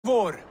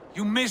Eivor,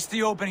 you missed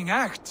the opening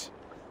act.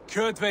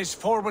 Kjotve's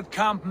forward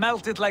camp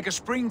melted like a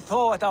spring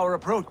thaw at our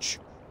approach.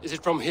 Is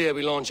it from here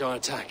we launch our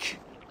attack?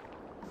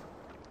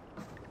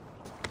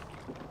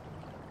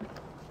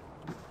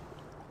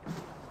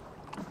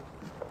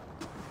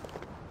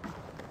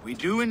 We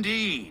do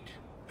indeed,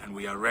 and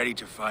we are ready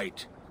to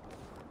fight.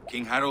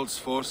 King Harald's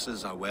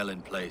forces are well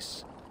in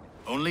place.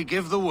 Only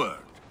give the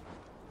word.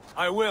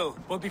 I will,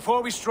 but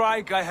before we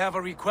strike, I have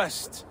a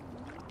request.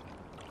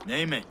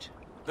 Name it.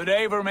 That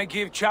Eivor may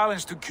give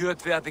challenge to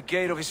Kjotve at the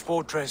gate of his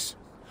fortress.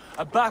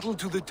 A battle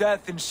to the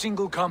death in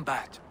single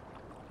combat.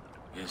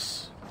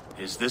 Is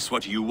this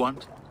what you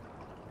want?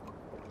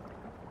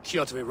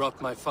 Kjotve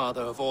robbed my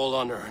father of all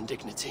honor and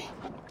dignity.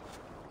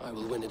 I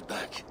will win it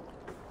back.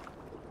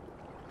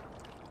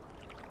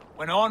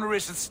 When honor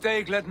is at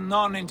stake, let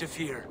none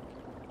interfere.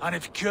 And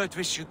if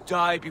Kjotve should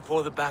die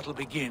before the battle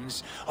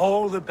begins,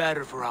 all the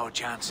better for our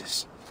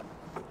chances.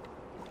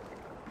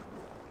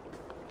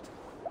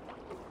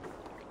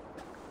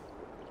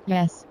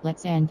 Yes,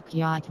 let's end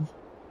Kjotve.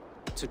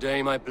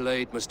 Today my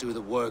blade must do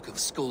the work of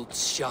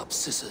Skuld's sharp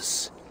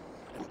scissors,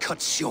 and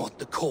cut short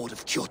the cord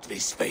of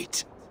Kjotve's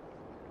fate.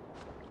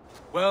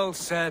 Well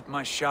said,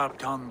 my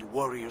sharp-tongued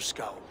warrior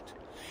scout.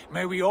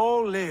 May we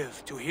all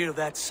live to hear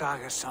that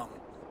saga sung.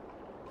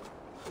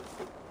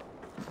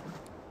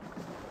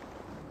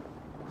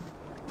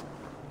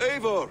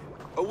 Eivor,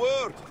 a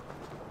word!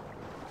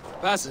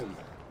 Basim,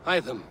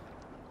 Hytham.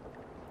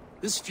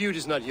 This feud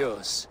is not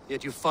yours,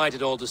 yet you fight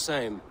it all the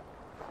same.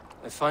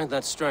 I find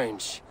that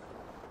strange.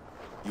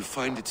 You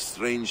find it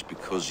strange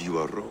because you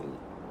are wrong.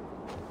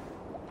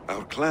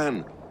 Our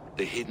clan,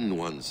 the Hidden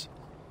Ones,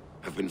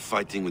 have been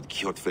fighting with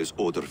Kjotve's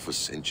order for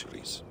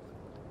centuries.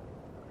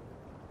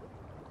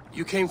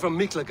 You came from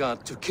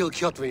Miklagard to kill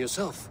Kjotve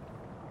yourself?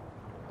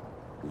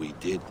 We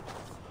did.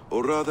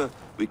 Or rather,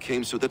 we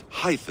came so that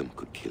Hytham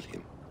could kill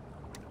him.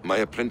 My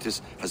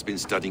apprentice has been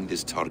studying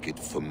this target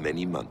for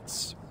many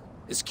months.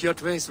 Is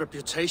Kjotve's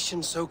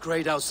reputation so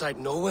great outside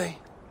Norway?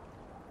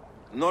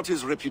 Not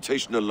his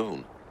reputation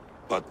alone,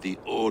 but the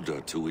order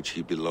to which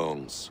he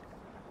belongs.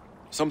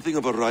 Something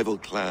of a rival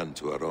clan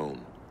to our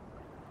own.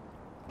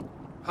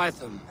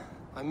 Hytham,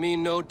 I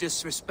mean no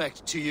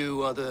disrespect to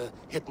you or the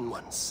Hidden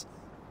Ones.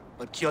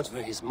 But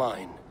Kjotve is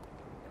mine.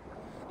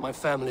 My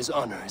family's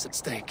honor is at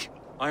stake.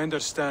 I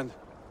understand.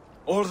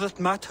 All that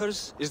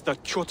matters is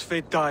that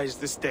Kjotve dies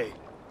this day.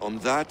 On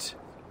that,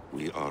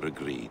 we are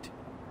agreed.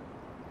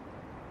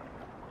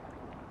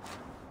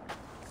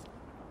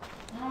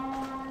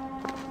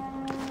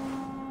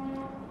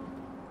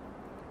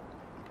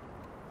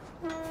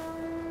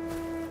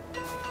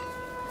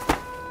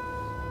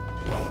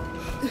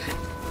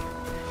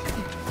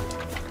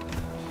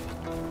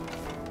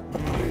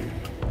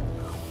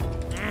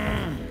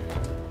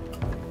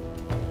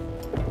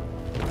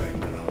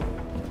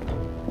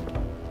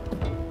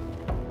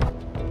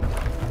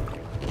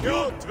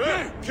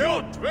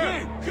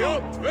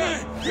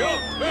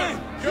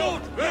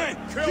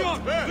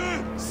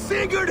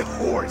 Sigurd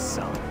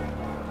whoreson!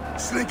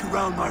 Slink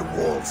around my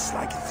walls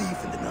like a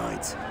thief in the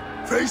night.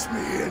 Face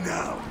me here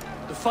now.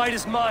 The fight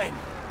is mine,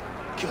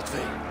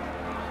 Kjotve.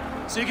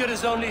 Sigurd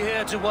is only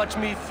here to watch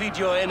me feed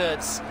your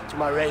innards to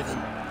my raven.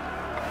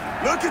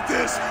 Look at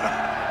this!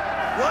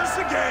 Once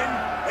again,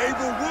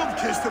 Eivor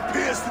Wolfkist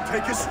appears to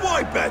take a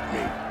swipe at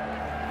me.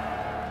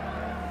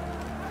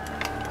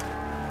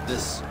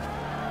 This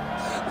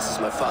is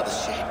my father's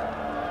shame.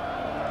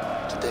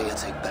 Today I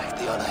take back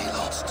the honor he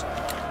lost.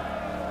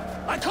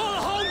 I call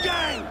a home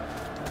game!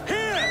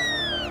 Here!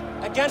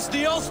 Against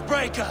the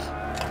Oathbreaker!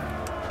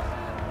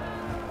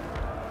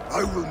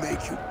 I will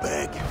make you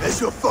beg, as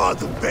your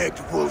father begged,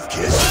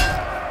 Wolfkist.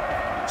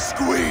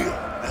 Squeal,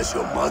 as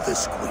your mother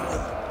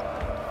squealed.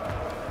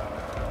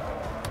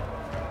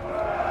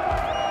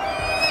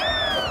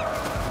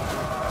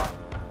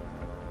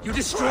 You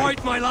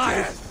destroyed my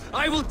life!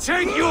 I will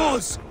take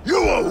yours! You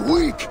are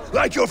weak,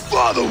 like your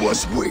father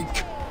was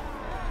weak!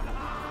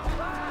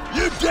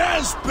 You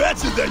dance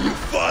better than you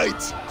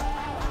fight!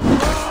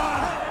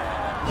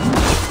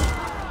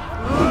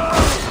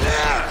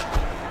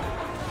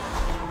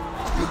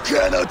 You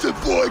cannot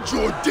avoid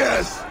your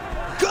death!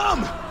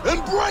 Come,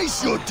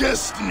 embrace your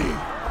destiny!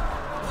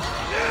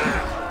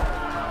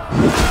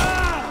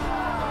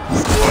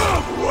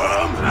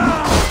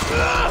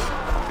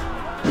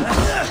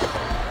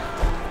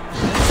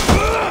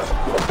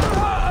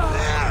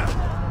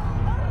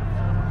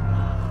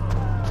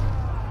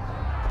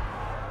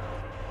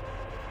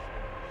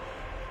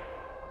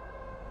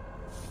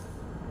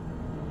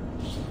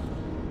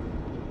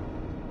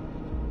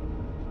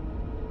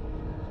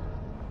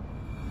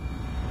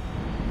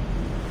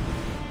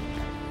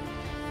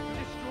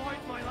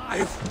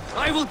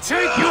 I will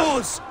take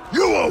yours!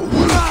 You are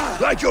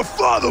weak, like your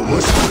father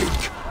was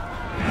weak!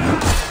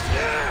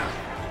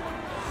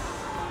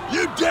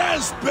 You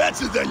dance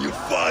better than you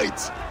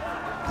fight!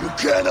 You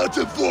cannot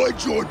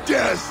avoid your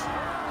death!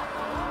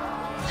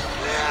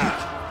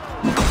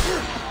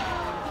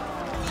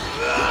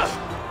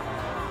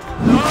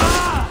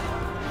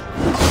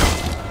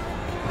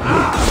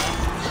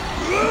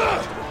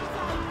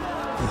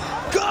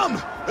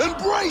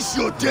 Face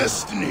your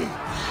destiny!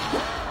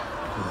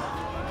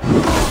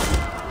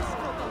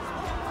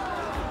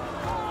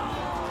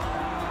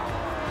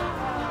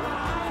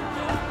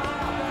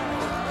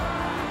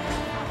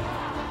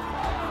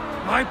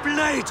 My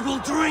blade will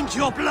drink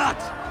your blood!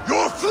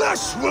 Your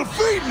flesh will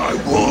feed my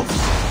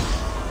wolves!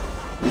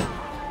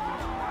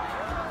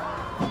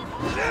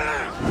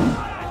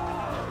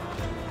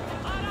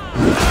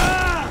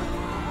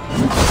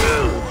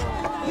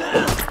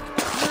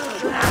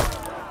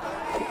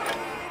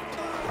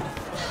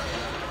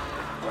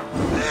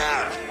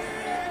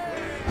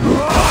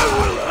 I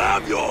will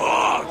have your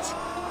heart!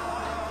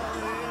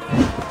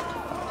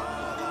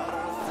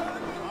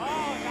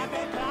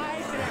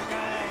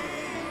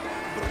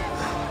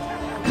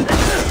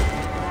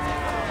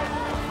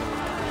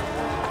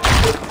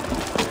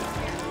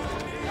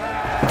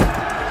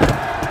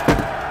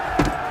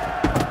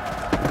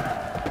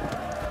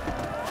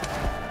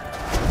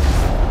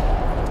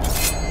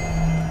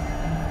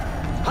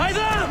 Hide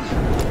them!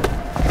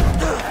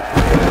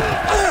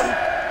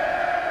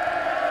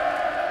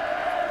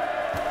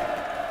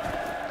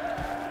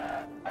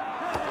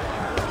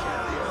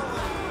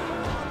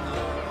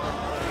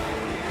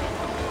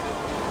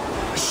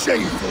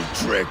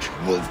 Shameful trick,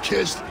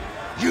 wolf-kissed.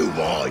 You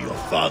are your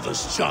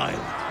father's child.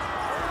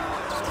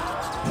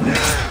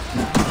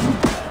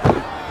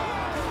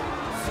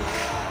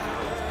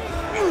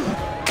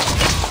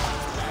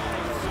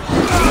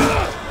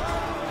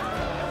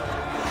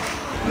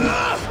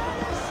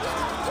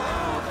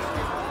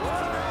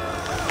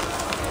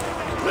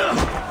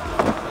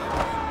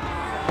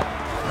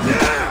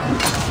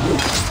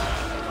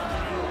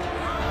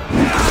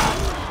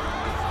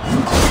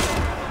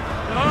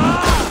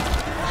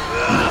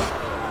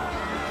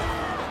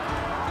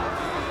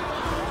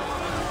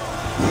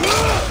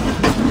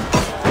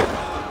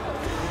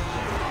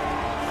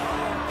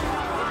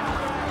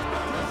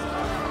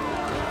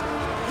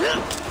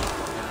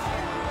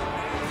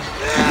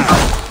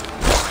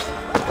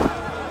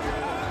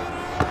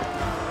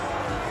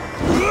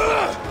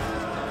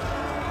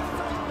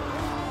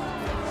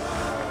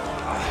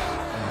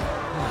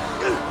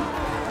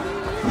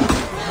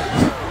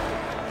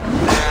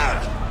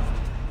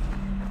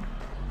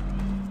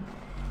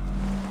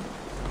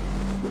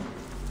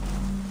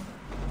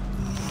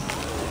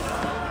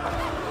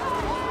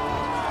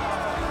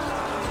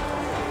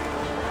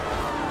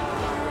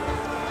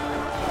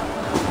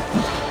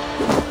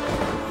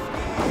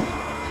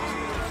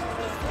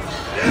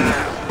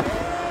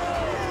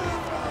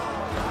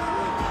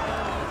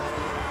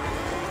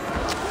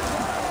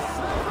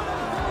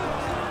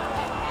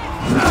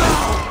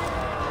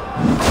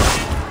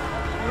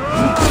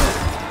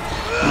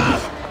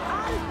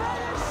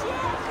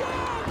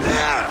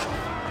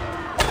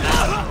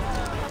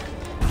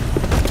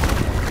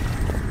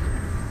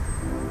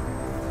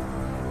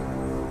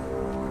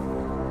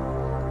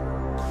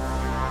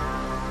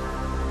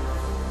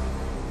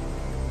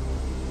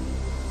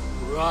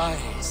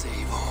 Rise,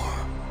 Eivor.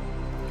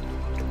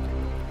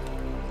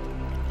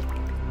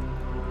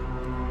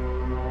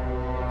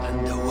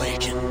 And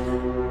awaken.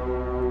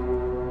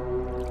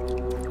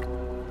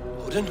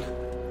 Odin?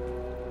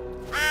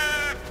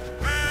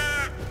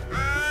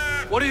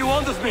 What do you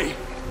want of me?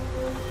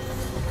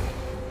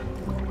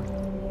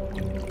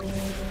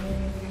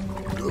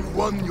 You have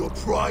won your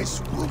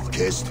prize,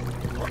 wolf-kissed,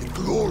 the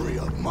glory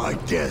of my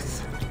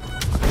death.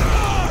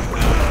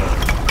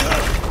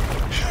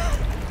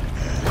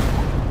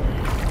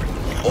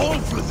 All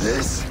for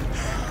this?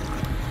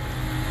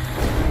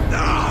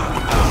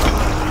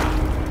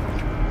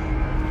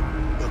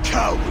 The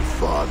coward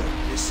father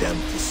is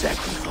empty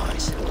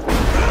sacrifice.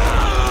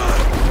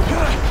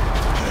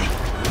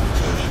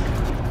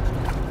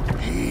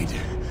 Heed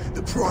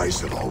the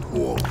price of our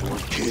war,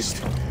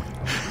 wolf-kissed.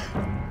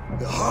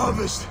 The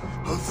harvest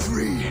of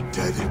 3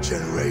 dead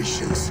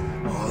generations.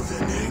 All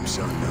their names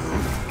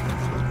unknown.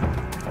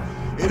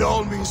 It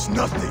all means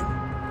nothing.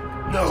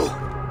 No.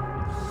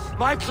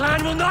 My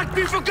clan will not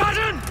be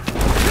forgotten!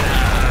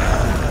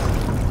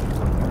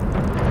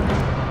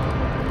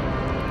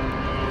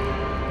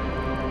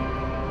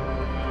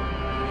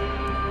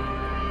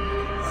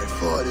 I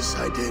fought as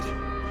I did,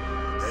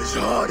 as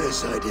hard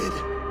as I did,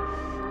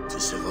 to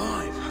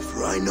survive,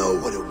 for I know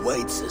what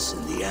awaits us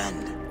in the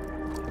end.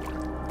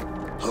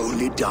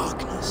 Only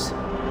darkness.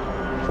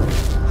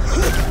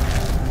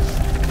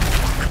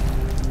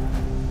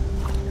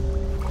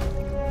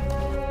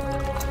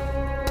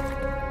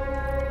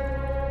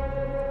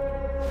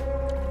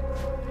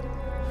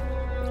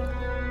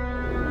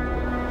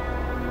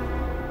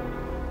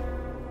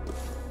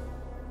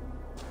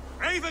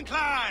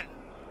 Clan!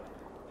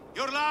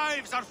 Your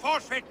lives are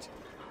forfeit!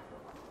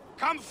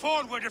 Come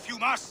forward if you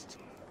must!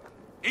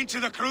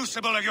 Into the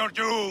crucible of your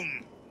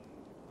doom!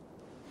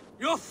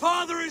 Your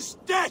father is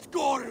dead,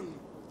 Gorham!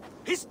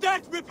 His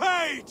debt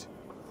repaid!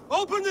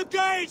 Open the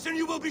gates and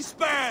you will be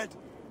spared!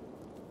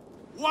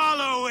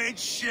 Wallow in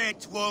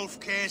shit,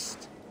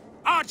 wolf-kissed!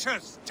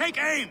 Archers, take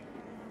aim!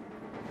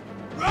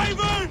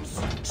 Ravens!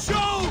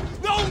 Show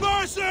no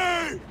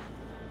mercy!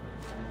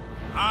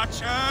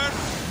 Archers,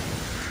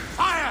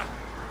 fire!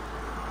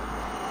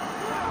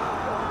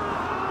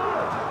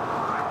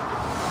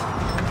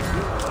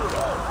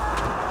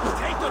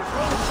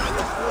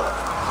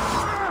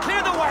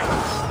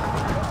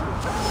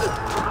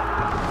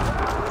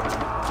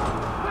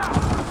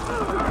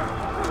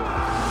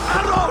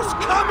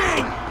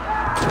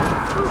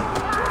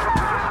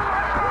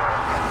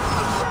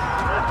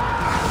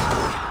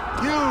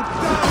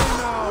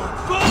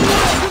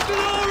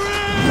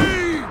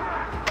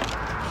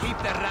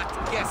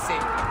 not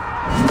guessing.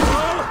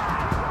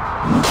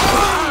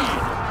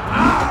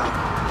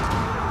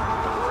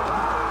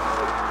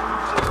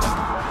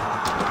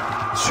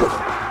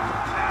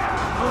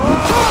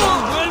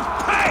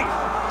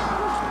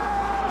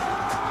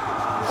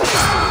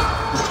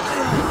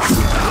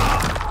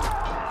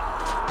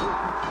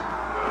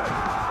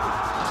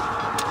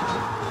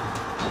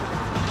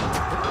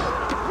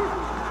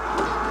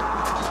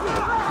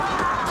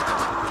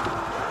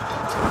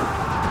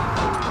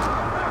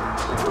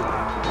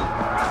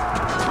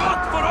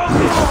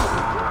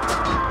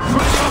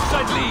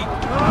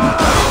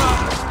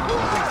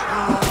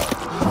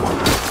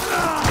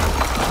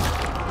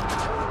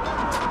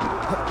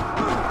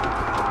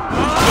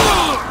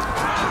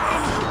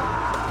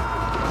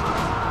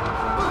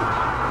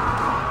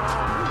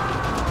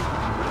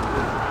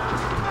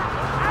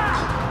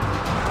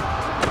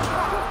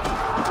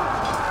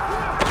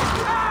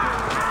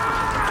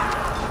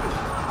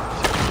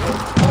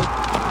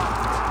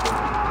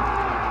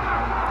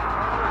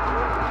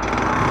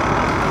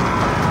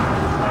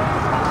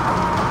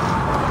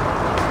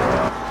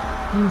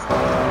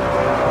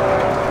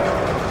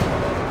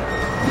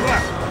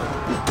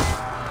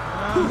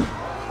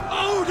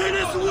 Odin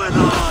is with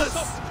us!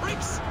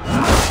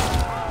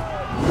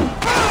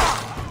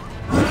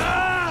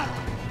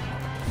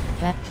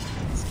 That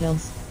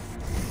skills.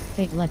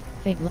 Fate luck.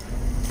 Fate luck.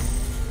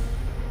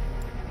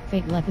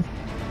 Fate luck.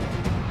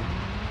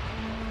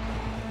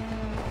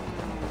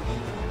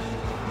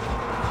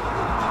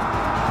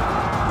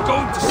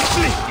 Going to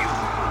split you!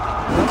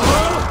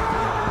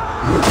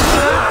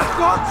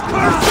 God's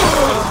curse!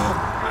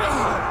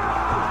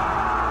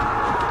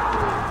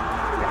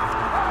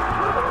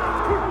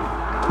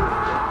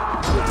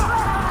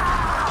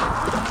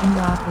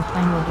 Unlock the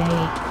final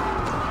gate.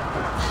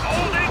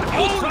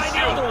 Hold right the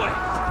other way!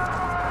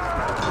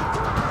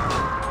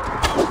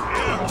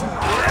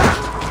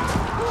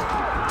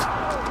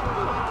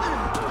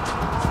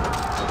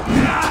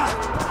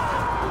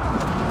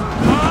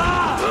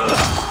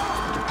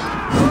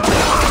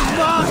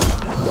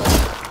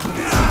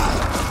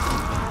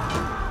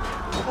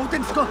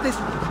 Odin's got this.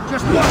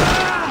 Just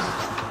watch.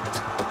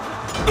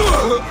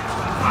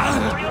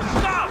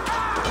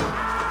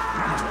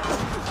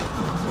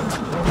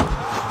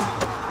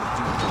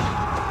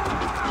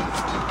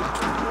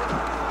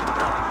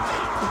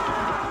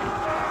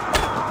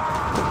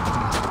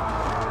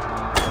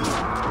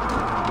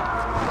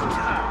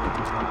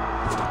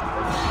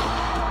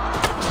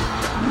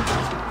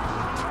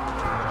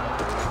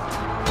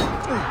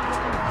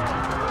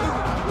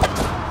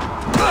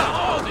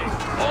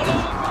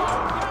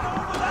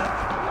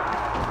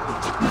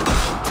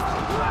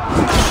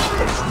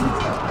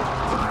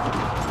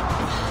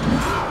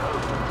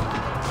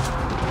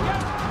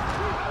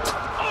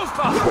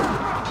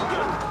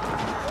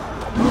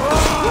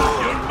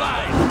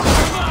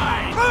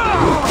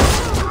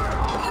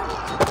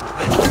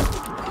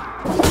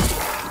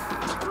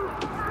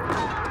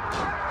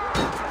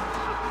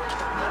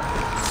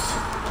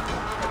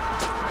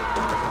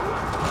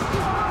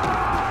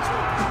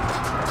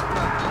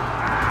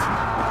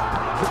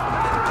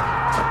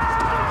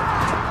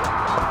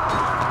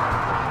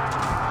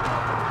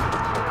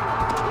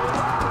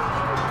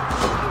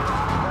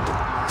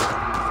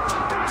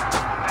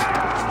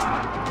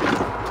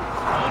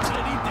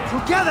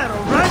 Together,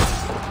 alright?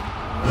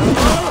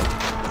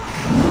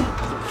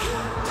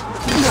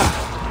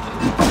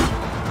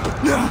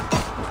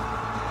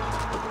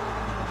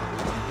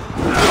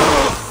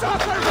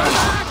 Suffer for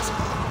that!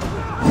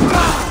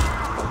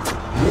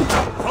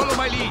 Follow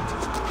my lead!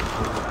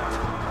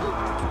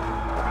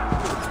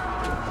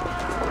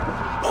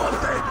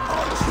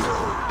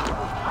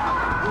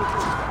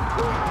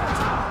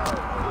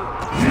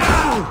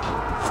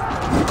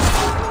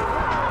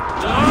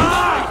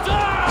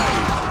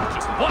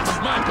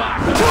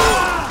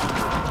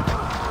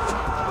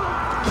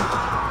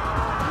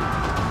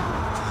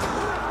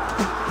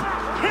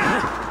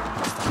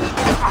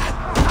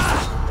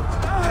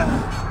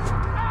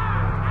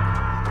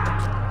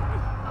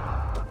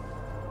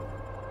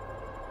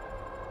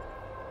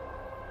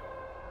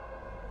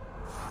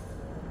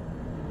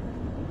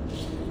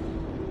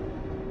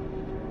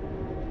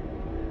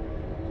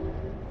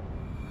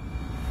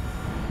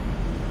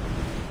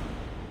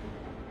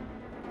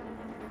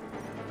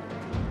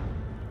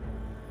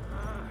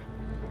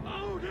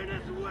 Odin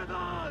is with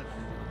us!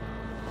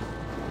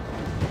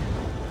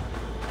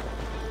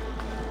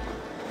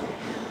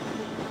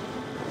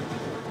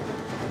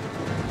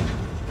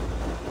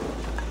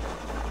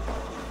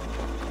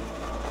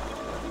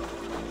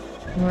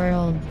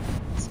 World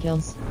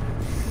skills.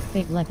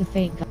 Fate luck.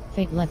 Fate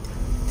luck.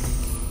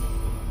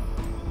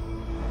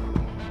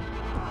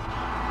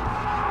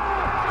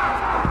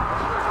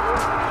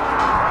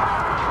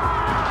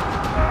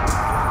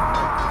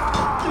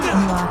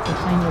 Unlock the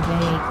final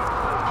gate.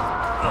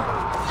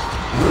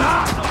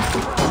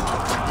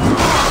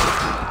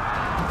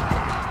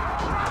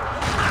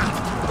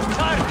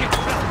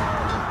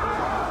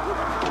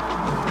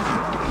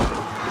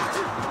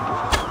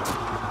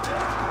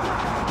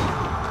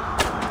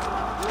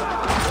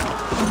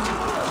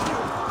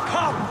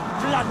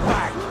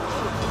 scumbag!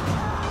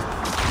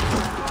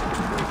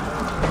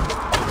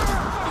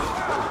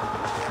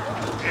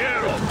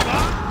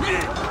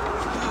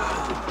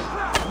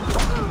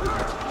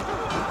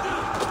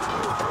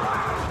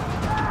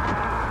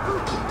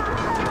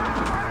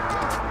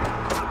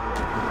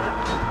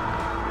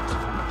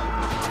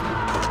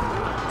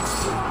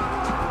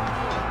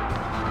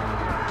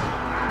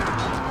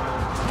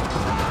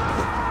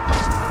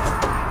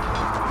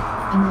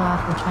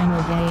 Unlock the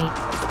final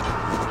gate.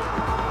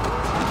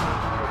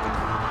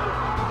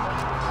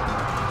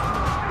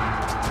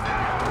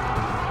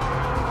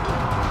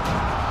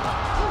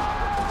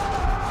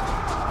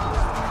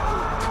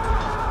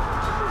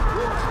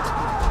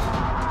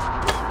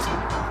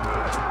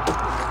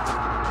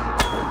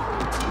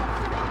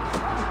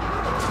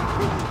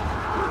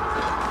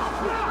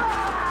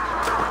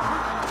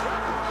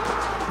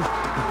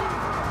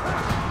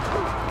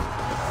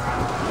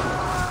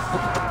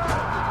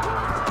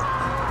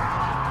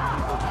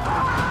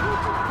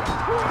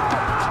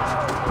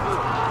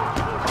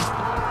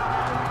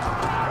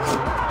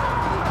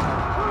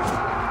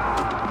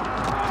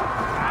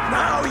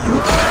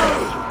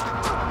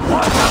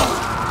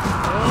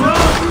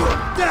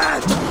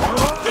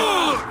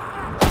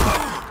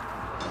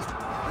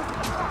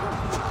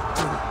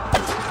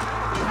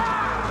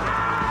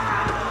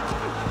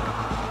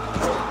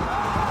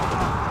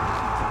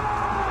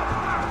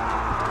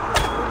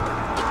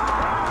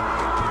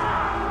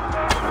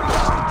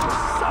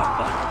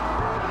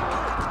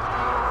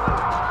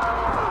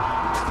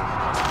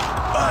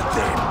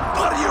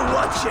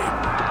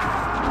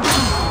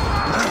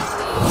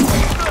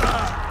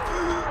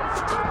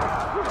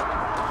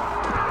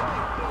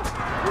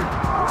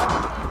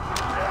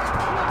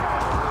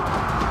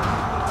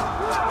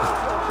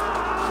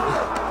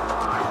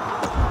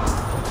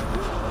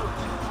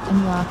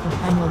 Unlock the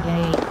final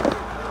gate.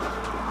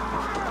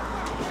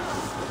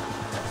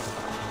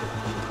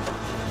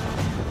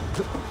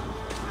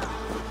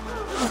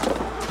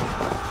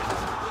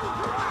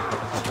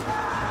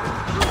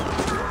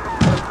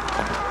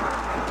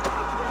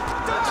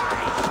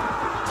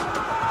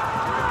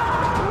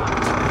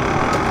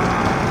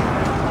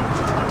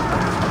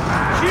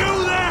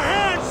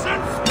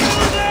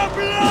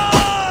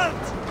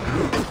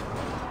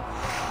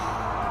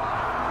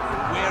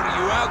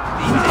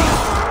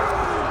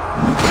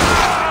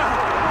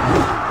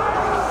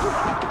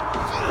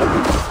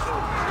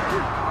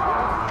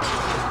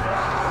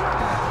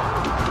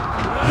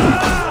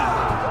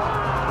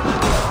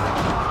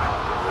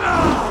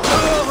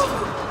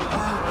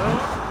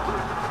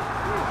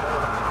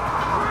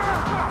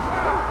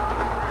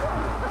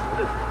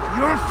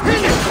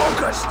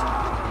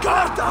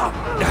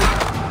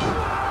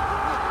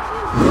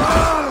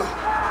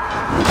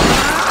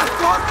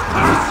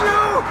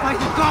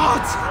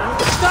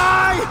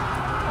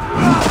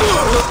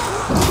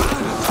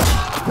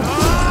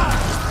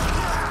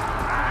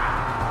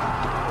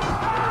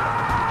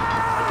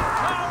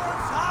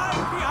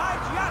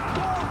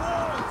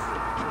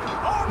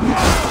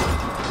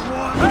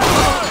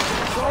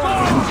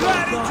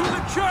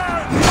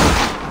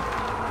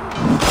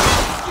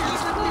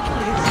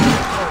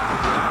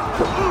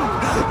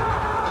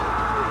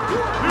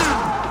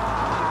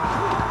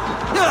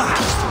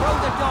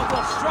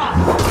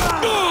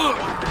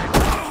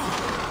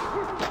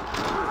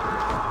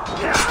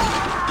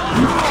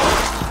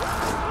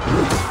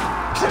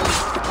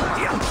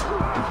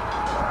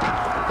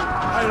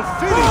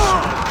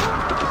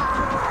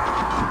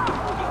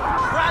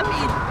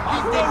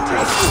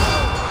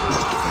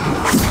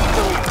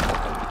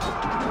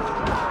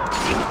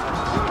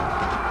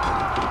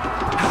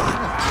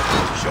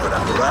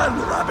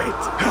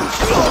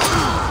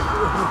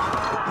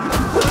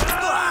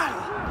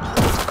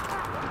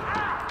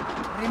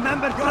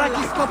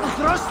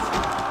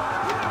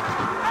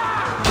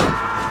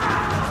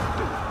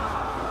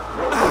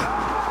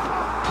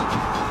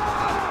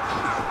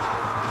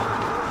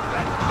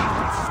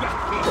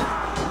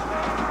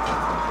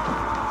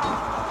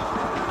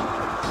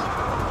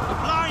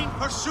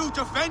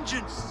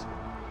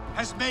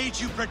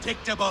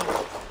 Predictable.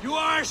 You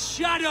are a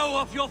shadow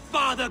of your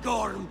father,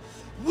 Gorm.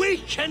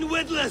 Weak and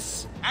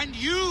witless. And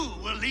you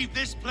will leave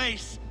this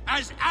place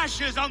as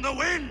ashes on the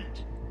wind.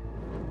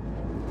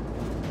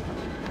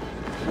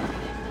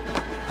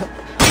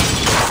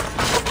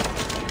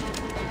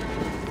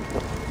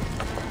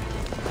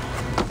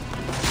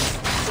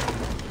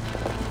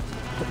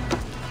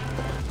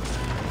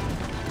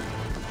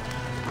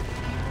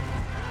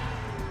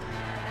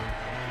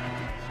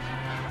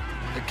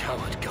 The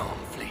coward Gorm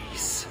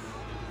flees.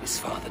 His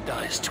father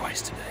dies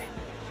twice today.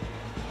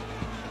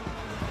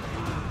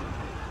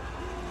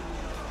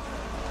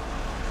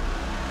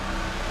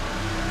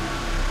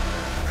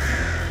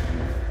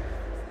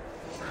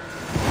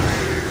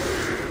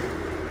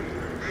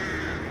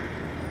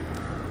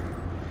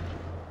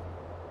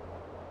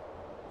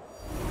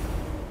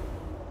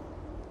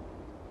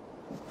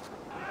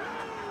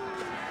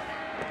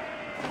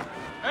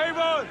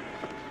 Eivor!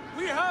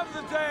 We have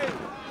the day!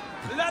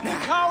 Let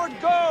the coward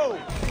go!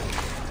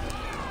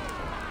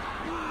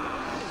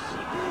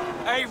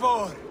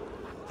 Eivor,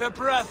 the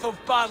breath of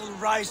battle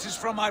rises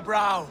from my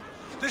brow.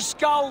 The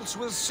scouts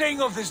will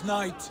sing of this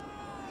night.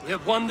 We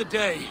have won the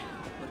day,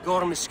 but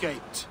Gorm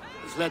escaped.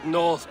 He's led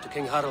north to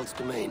King Harald's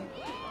domain.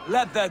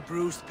 Let that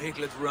bruised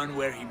piglet run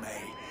where he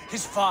may.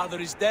 His father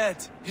is dead.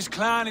 His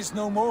clan is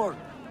no more.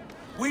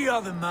 We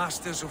are the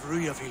masters of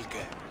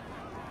Ryafylke.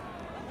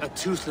 A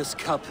toothless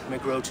cub may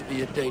grow to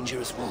be a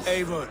dangerous wolf.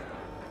 Eivor,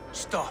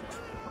 stop.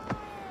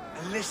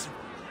 And listen.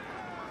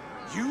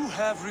 You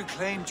have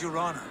reclaimed your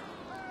honor.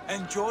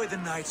 Enjoy the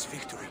night's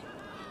victory.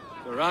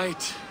 You're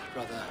right,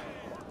 brother.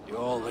 You're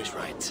always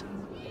right.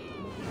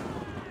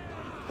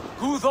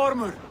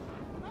 Guthormur,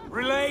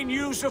 relay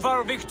news of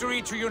our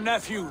victory to your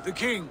nephew, the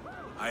king.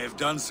 I have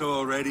done so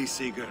already,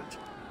 Sigurd.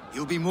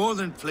 He'll be more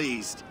than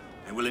pleased,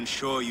 and will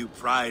ensure you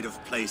pride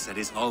of place at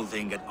his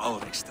Althing at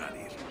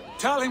Ulrichstadir.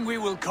 Tell him we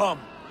will come,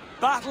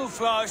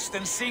 battle-flushed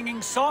and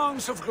singing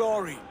songs of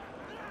glory.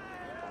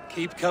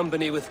 Keep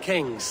company with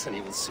kings, and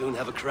you will soon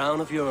have a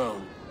crown of your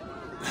own.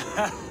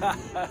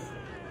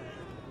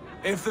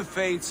 If the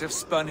fates have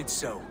spun it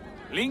so,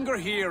 linger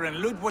here and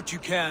loot what you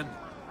can.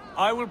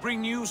 I will bring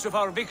news of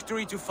our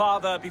victory to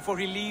father before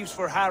he leaves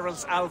for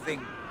Harald's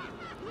Althing.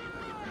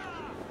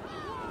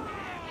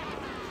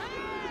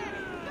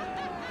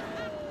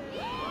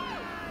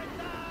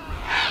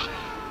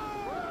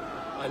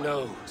 I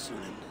know,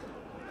 Sunan.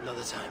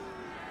 Another time.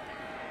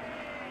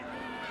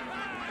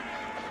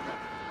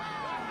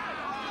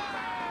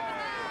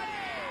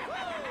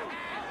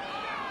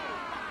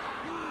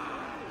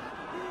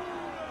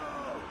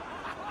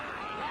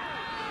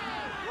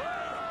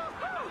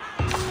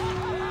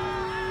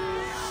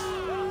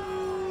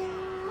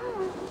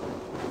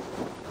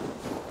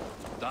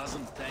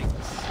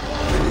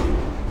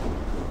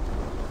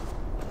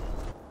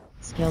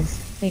 Skills.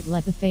 Fate.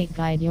 Let the fate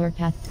guide your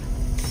path.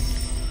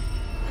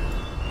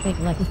 Fate.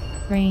 Let the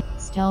brain.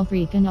 Stealth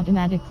can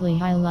automatically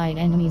highlight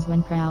enemies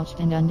when crouched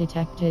and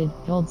undetected.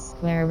 Hold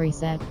square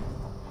reset.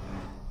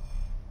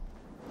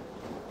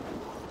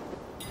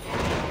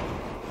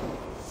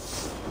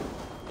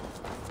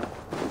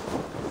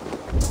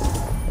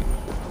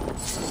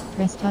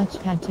 Press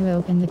touchpad to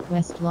open the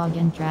quest log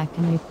and track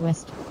a new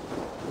quest.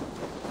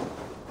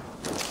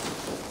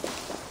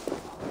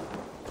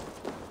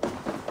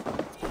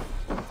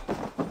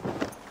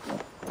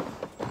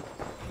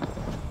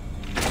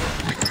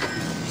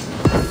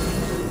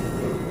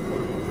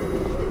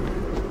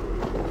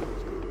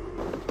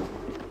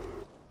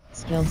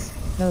 Skills,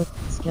 code,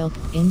 skill,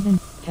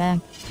 invent, tag,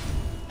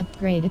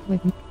 upgrade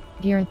equipment,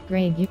 gear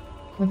upgrade,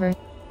 quiver,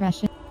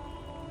 ration,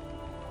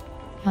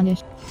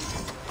 punish,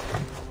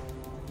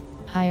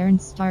 Iron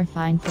Star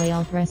Fine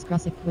Flail Press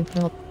Cross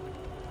Equipped,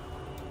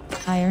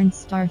 Iron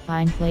Star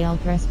Fine Flail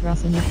Press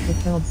Cross and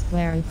Equipped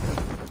Square,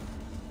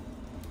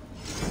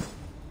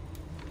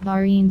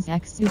 Varine's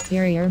X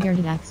Superior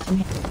Bearded Axe 2,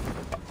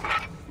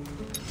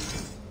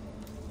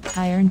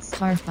 Iron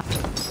Star Fine.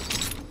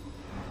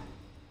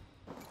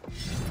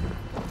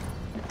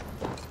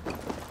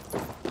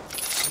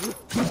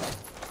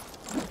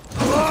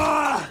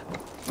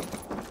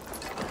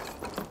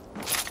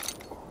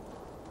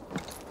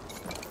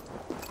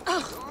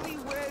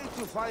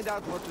 Find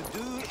out what to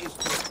do is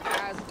to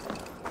ask.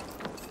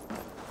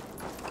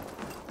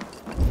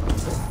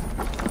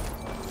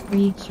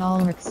 Reach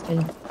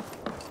Ulrichstadir.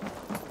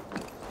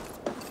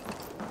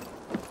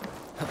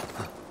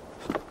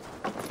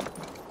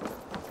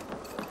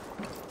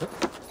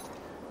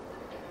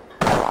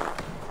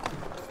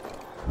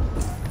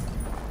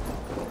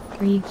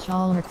 Reach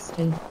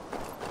Ulrichstadir.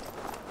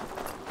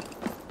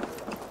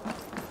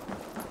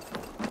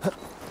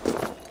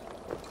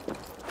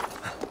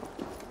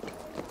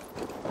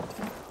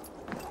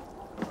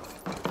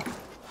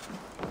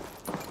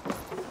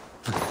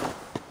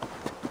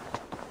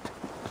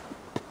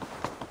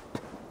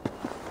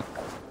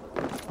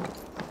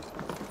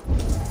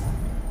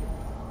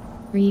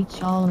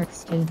 Reach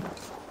Ulrichstadir.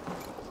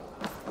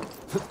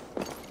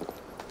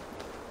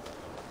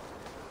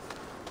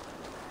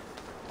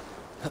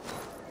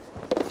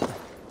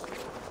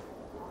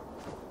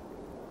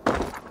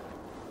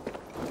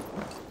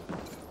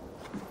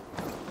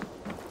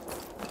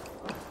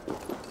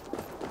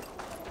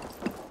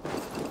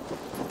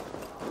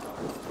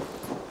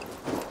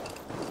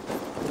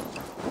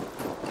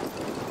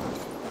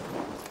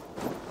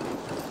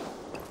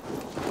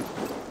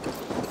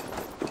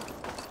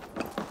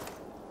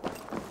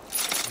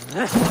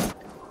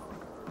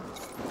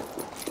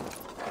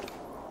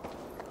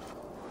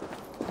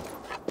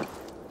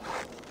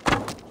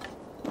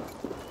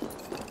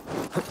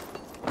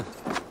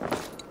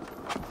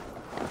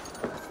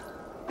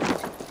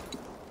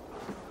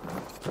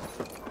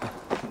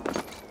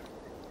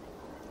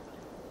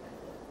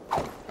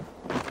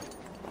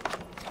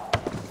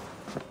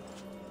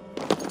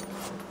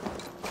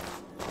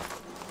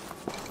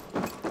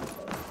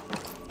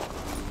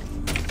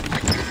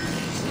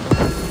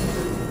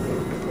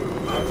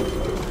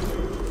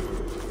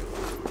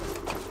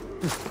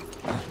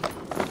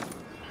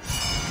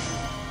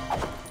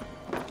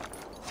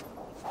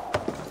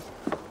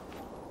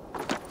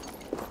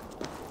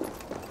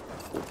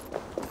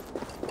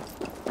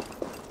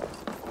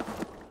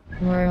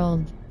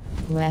 World.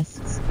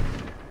 Quests.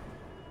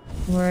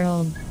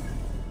 World.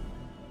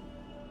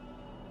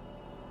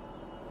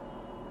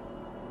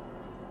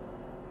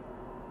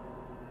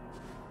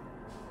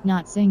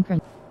 Not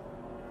synchron.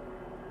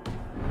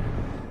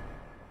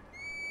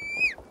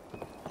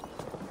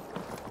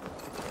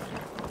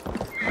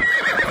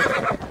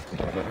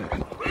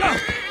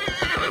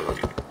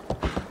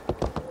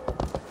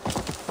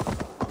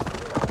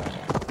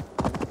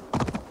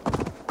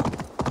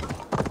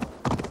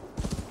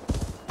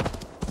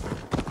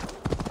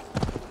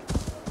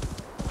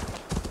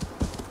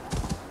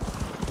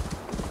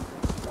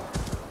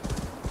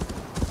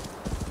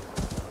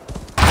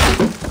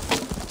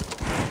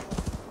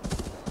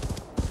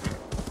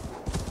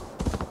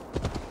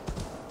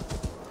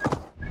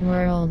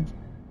 World.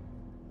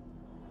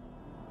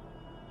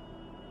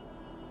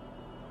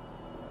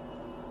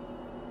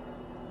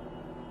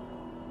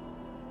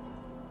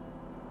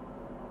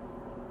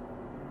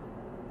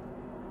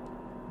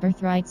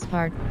 Birthright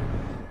Spark.